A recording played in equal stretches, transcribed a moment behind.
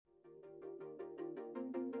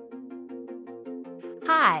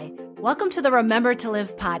Hi, welcome to the Remember to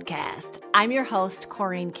Live podcast. I'm your host,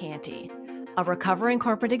 Corinne Canty, a recovering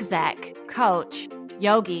corporate exec, coach,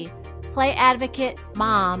 yogi, play advocate,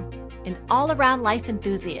 mom, and all-around life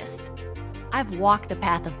enthusiast. I've walked the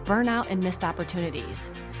path of burnout and missed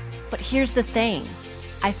opportunities. But here's the thing,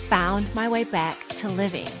 I found my way back to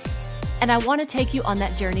living. And I want to take you on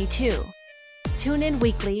that journey too. Tune in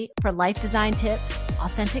weekly for life design tips,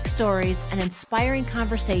 authentic stories, and inspiring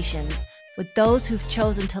conversations with those who've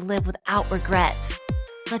chosen to live without regrets.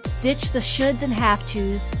 Let's ditch the shoulds and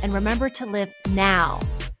have-tos and remember to live now.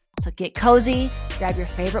 So get cozy, grab your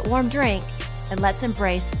favorite warm drink, and let's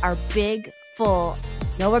embrace our big, full,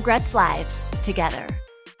 no regrets lives together.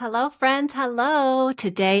 Hello, friends. Hello.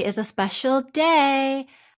 Today is a special day.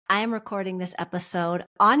 I am recording this episode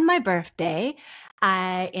on my birthday.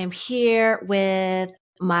 I am here with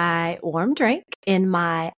my warm drink in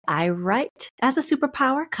my I Write as a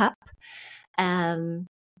Superpower cup.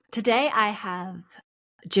 Today I have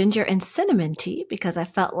ginger and cinnamon tea because I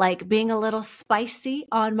felt like being a little spicy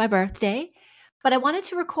on my birthday. But I wanted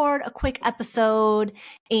to record a quick episode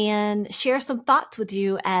and share some thoughts with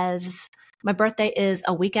you as my birthday is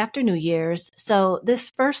a week after New Year's. So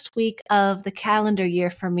this first week of the calendar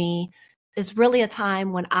year for me is really a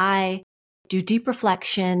time when I do deep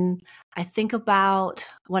reflection. I think about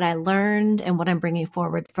what I learned and what I'm bringing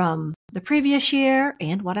forward from the previous year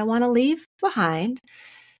and what I want to leave behind,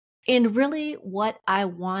 and really what I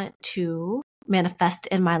want to manifest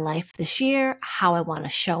in my life this year, how I want to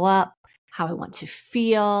show up, how I want to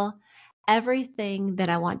feel, everything that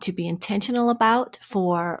I want to be intentional about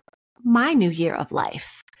for my new year of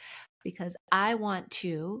life, because I want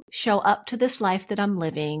to show up to this life that I'm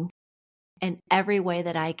living in every way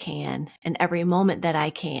that I can, in every moment that I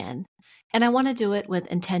can. And I want to do it with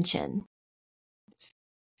intention.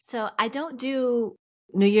 So I don't do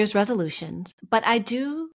New Year's resolutions, but I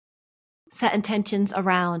do set intentions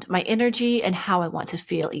around my energy and how I want to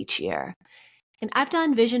feel each year. And I've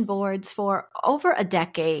done vision boards for over a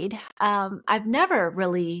decade. I've never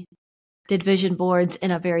really did vision boards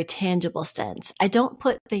in a very tangible sense. I don't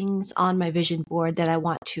put things on my vision board that I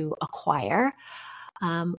want to acquire,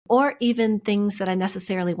 or even things that I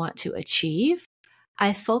necessarily want to achieve.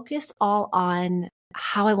 I focus all on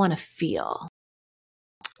how I want to feel,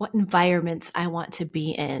 what environments I want to be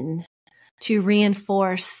in, to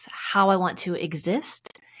reinforce how I want to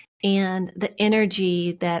exist and the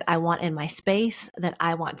energy that I want in my space, that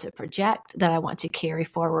I want to project, that I want to carry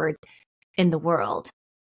forward in the world.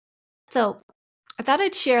 So I thought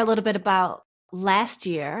I'd share a little bit about last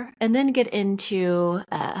year and then get into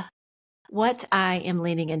what I am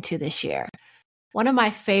leaning into this year. One of my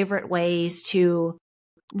favorite ways to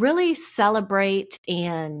really celebrate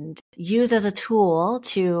and use as a tool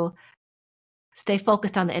to stay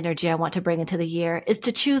focused on the energy I want to bring into the year is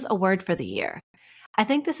to choose a word for the year. I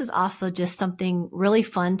think this is also just something really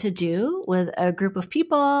fun to do with a group of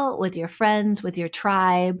people, with your friends, with your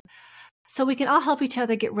tribe, so we can all help each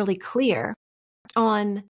other get really clear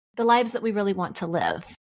on the lives that we really want to live.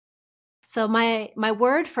 So my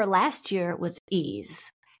word for last year was ease.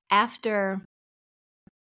 After,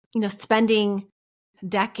 spending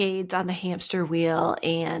decades on the hamster wheel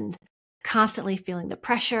and constantly feeling the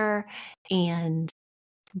pressure and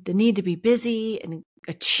the need to be busy and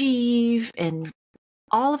achieve and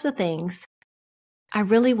all of the things, I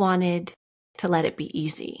really wanted to let it be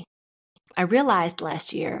easy. I realized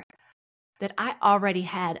last year that I already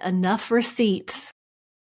had enough receipts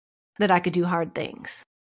that I could do hard things.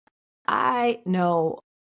 I know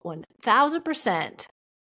 1000%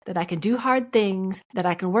 that I can do hard things, that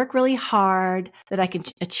I can work really hard, that I can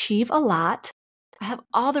achieve a lot. I have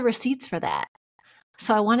all the receipts for that.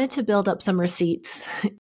 So I wanted to build up some receipts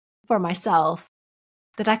for myself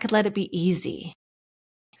that I could let it be easy,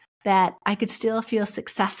 that I could still feel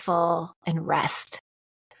successful and rest,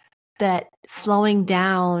 that slowing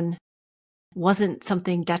down wasn't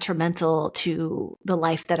something detrimental to the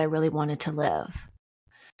life that I really wanted to live.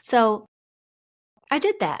 So I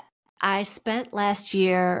did that. I spent last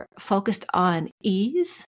year focused on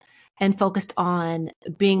ease and focused on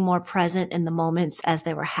being more present in the moments as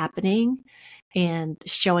they were happening and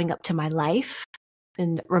showing up to my life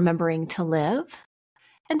and remembering to live.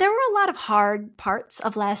 And there were a lot of hard parts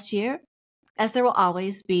of last year, as there will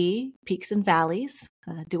always be peaks and valleys.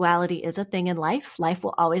 Duality is a thing in life. Life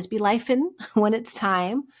will always be lifing when it's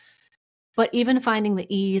time. But even finding the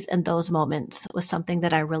ease in those moments was something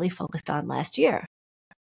that I really focused on last year.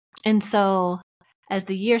 And so as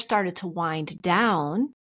the year started to wind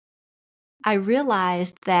down, I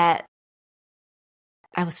realized that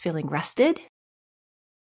I was feeling rested.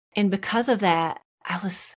 And because of that, I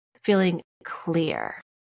was feeling clear.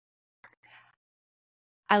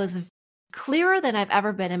 I was clearer than I've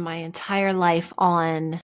ever been in my entire life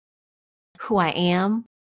on who I am,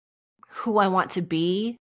 who I want to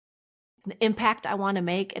be, the impact I want to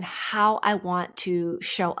make, and how I want to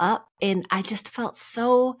show up. And I just felt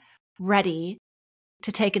so ready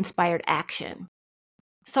to take inspired action.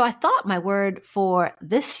 So I thought my word for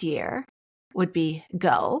this year would be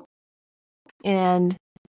go. And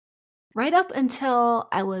right up until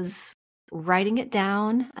I was writing it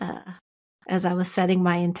down, as I was setting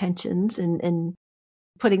my intentions and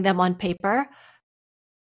putting them on paper,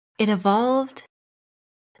 it evolved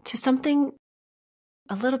to something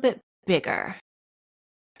a little bit bigger.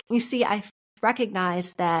 You see, I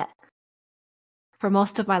recognized that for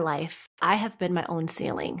most of my life, I have been my own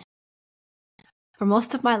ceiling. For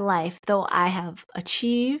most of my life, though I have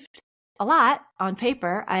achieved a lot on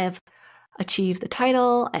paper, I have achieved the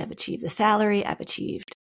title, I have achieved the salary, I've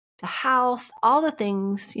achieved the house, all the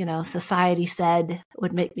things, society said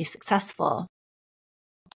would make me successful.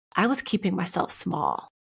 I was keeping myself small.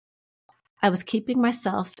 I was keeping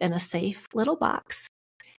myself in a safe little box.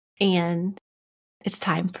 And it's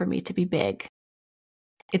time for me to be big.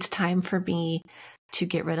 It's time for me to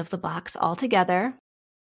get rid of the box altogether,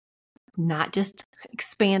 not just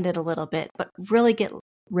expand it a little bit, but really get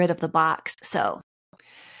rid of the box. So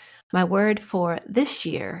my word for this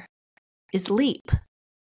year is leap.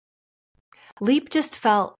 Leap just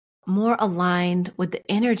felt more aligned with the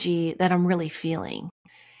energy that I'm really feeling.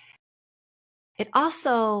 It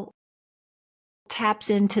also taps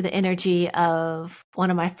into the energy of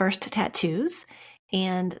one of my first tattoos,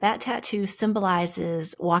 and that tattoo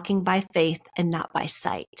symbolizes walking by faith and not by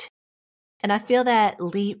sight. And I feel that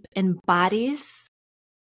leap embodies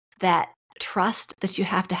that trust that you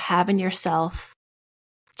have to have in yourself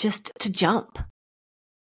just to jump,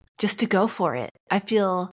 just to go for it. I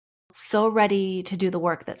feel so ready to do the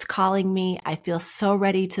work that's calling me. I feel so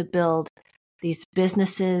ready to build these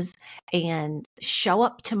businesses and show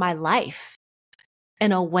up to my life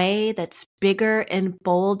in a way that's bigger and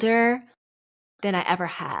bolder than I ever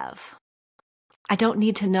have. I don't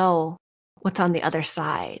need to know what's on the other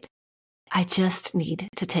side. I just need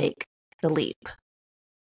to take the leap.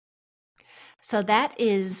 So that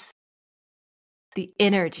is the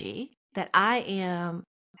energy that I am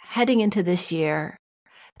heading into this year.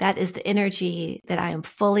 That is the energy that I am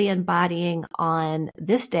fully embodying on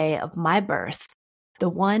this day of my birth, the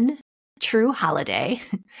one true holiday.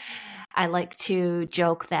 I like to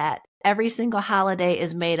joke that every single holiday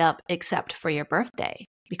is made up except for your birthday,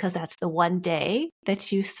 because that's the one day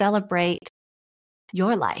that you celebrate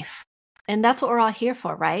your life. And that's what we're all here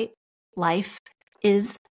for, right? Life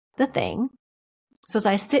is the thing. So as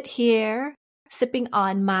I sit here sipping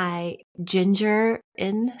on my ginger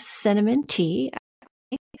and cinnamon tea,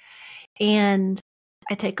 and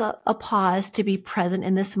I take a pause to be present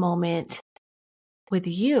in this moment with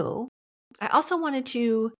you, I also wanted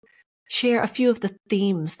to share a few of the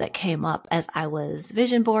themes that came up as I was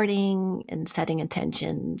vision boarding and setting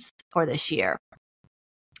intentions for this year.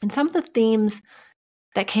 And some of the themes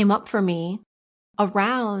that came up for me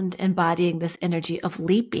around embodying this energy of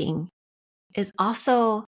leaping is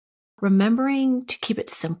also remembering to keep it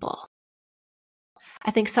simple. I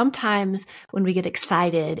think sometimes when we get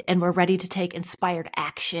excited and we're ready to take inspired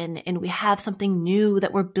action and we have something new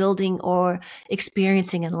that we're building or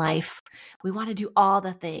experiencing in life, we want to do all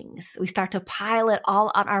the things. We start to pile it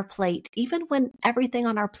all on our plate, even when everything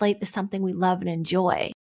on our plate is something we love and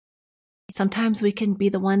enjoy. Sometimes we can be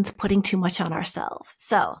the ones putting too much on ourselves.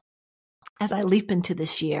 So as I leap into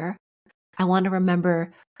this year, I want to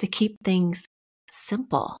remember to keep things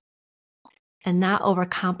simple and not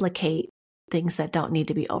overcomplicate things that don't need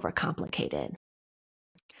to be overcomplicated.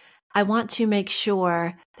 I want to make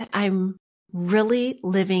sure that I'm really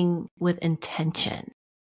living with intention.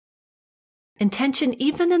 Intention,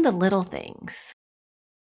 even in the little things.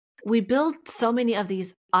 We build so many of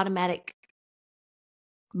these automatic,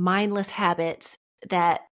 mindless habits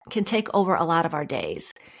that can take over a lot of our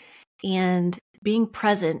days. And being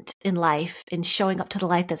present in life and showing up to the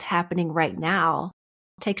life that's happening right now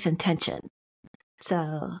takes intention.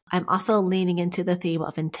 So I'm also leaning into the theme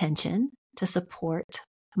of intention to support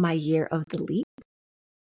my year of the leap.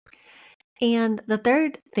 And the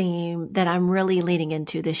third theme that I'm really leaning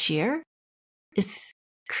into this year is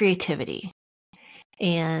creativity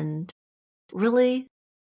and really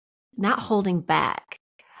not holding back.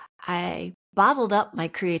 I bottled up my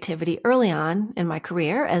creativity early on in my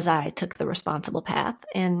career as I took the responsible path,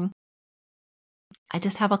 and I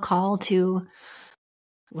just have a call to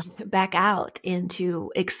back out and to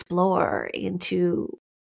explore and to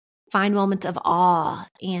find moments of awe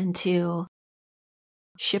and to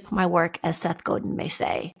ship my work, as Seth Godin may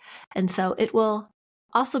say. And so it will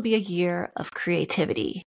also be a year of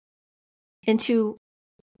creativity. And to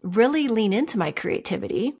really lean into my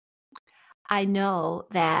creativity, I know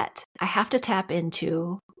that I have to tap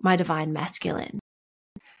into my divine masculine.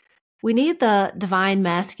 We need the divine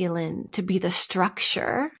masculine to be the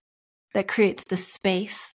structure that creates the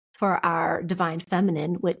space for our divine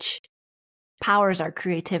feminine, which powers our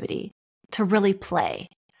creativity to really play.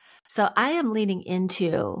 So I am leaning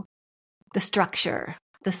into the structure,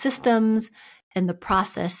 the systems, and the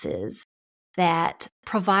processes that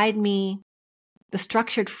provide me the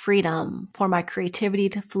structured freedom for my creativity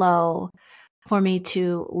to flow, for me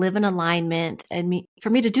to live in alignment, and for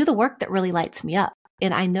me to do the work that really lights me up.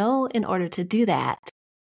 And I know in order to do that,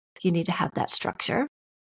 you need to have that structure.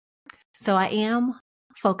 So I am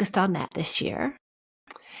focused on that this year.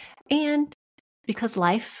 And because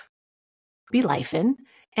life be lifing,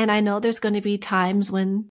 and I know there's going to be times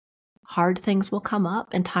when hard things will come up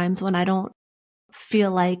and times when I don't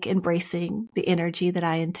feel like embracing the energy that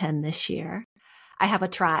I intend this year. I have a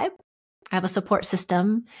tribe. I have a support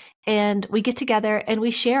system, and we get together and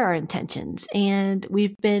we share our intentions. And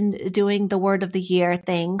we've been doing the word of the year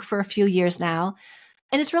thing for a few years now,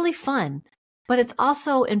 and it's really fun. But it's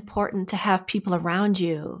also important to have people around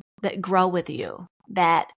you that grow with you,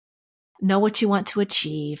 that know what you want to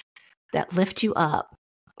achieve, that lift you up,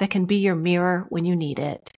 that can be your mirror when you need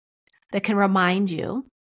it, that can remind you.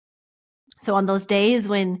 So on those days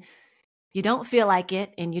when you don't feel like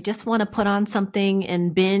it and you just want to put on something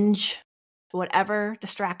and binge whatever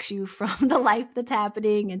distracts you from the life that's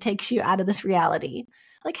happening and takes you out of this reality.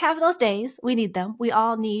 Like, have those days. We need them. We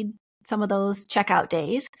all need some of those checkout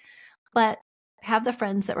days. But have the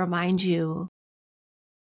friends that remind you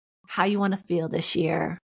how you want to feel this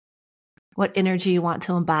year, what energy you want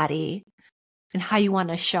to embody, and how you want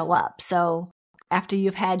to show up. So after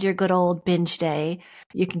you've had your good old binge day,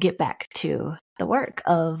 you can get back to the work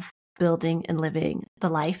of building and living the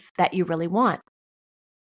life that you really want.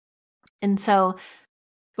 And so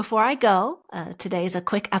before I go, today is a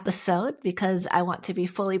quick episode because I want to be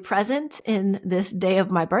fully present in this day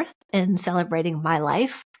of my birth and celebrating my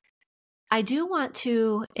life. I do want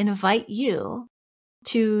to invite you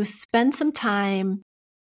to spend some time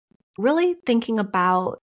really thinking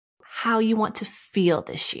about how you want to feel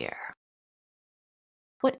this year,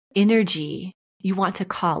 what energy you want to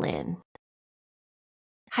call in.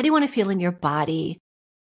 How do you want to feel in your body?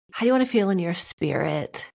 How do you want to feel in your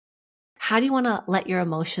spirit? How do you want to let your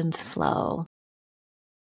emotions flow?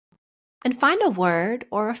 And find a word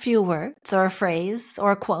or a few words or a phrase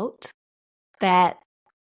or a quote that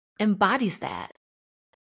embodies that.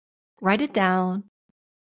 Write it down,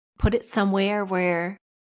 put it somewhere where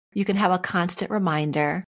you can have a constant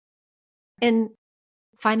reminder, and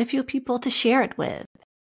find a few people to share it with.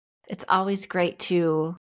 It's always great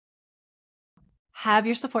to have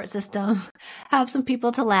your support system, have some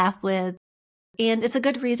people to laugh with, and it's a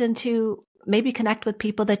good reason to maybe connect with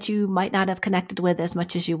people that you might not have connected with as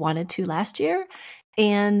much as you wanted to last year.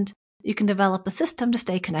 And you can develop a system to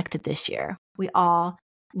stay connected this year. We all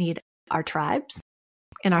need our tribes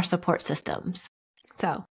and our support systems.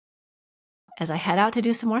 So as I head out to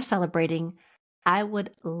do some more celebrating, I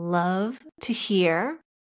would love to hear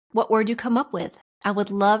what word you come up with. I would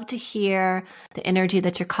love to hear the energy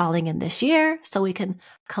that you're calling in this year so we can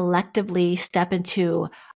collectively step into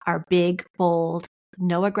our big, bold,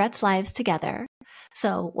 no regrets lives together.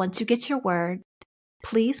 So once you get your word,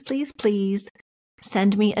 please, please, please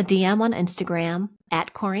send me a DM on Instagram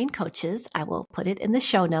at Corrine Coaches. I will put it in the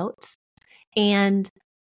show notes. And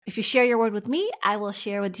if you share your word with me, I will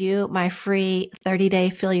share with you my free 30-day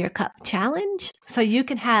Fill Your Cup challenge so you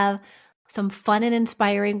can have some fun and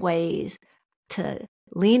inspiring ways to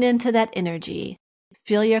lean into that energy,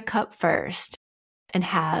 fill your cup first, and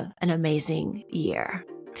have an amazing year.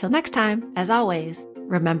 Till next time, as always,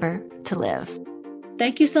 remember to live.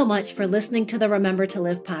 Thank you so much for listening to the Remember to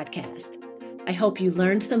Live podcast. I hope you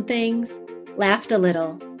learned some things, laughed a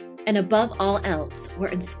little, and above all else, were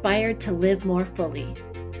inspired to live more fully.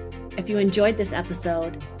 If you enjoyed this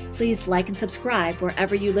episode, please like and subscribe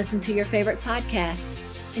wherever you listen to your favorite podcasts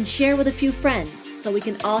and share with a few friends so we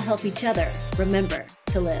can all help each other remember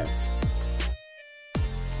to live.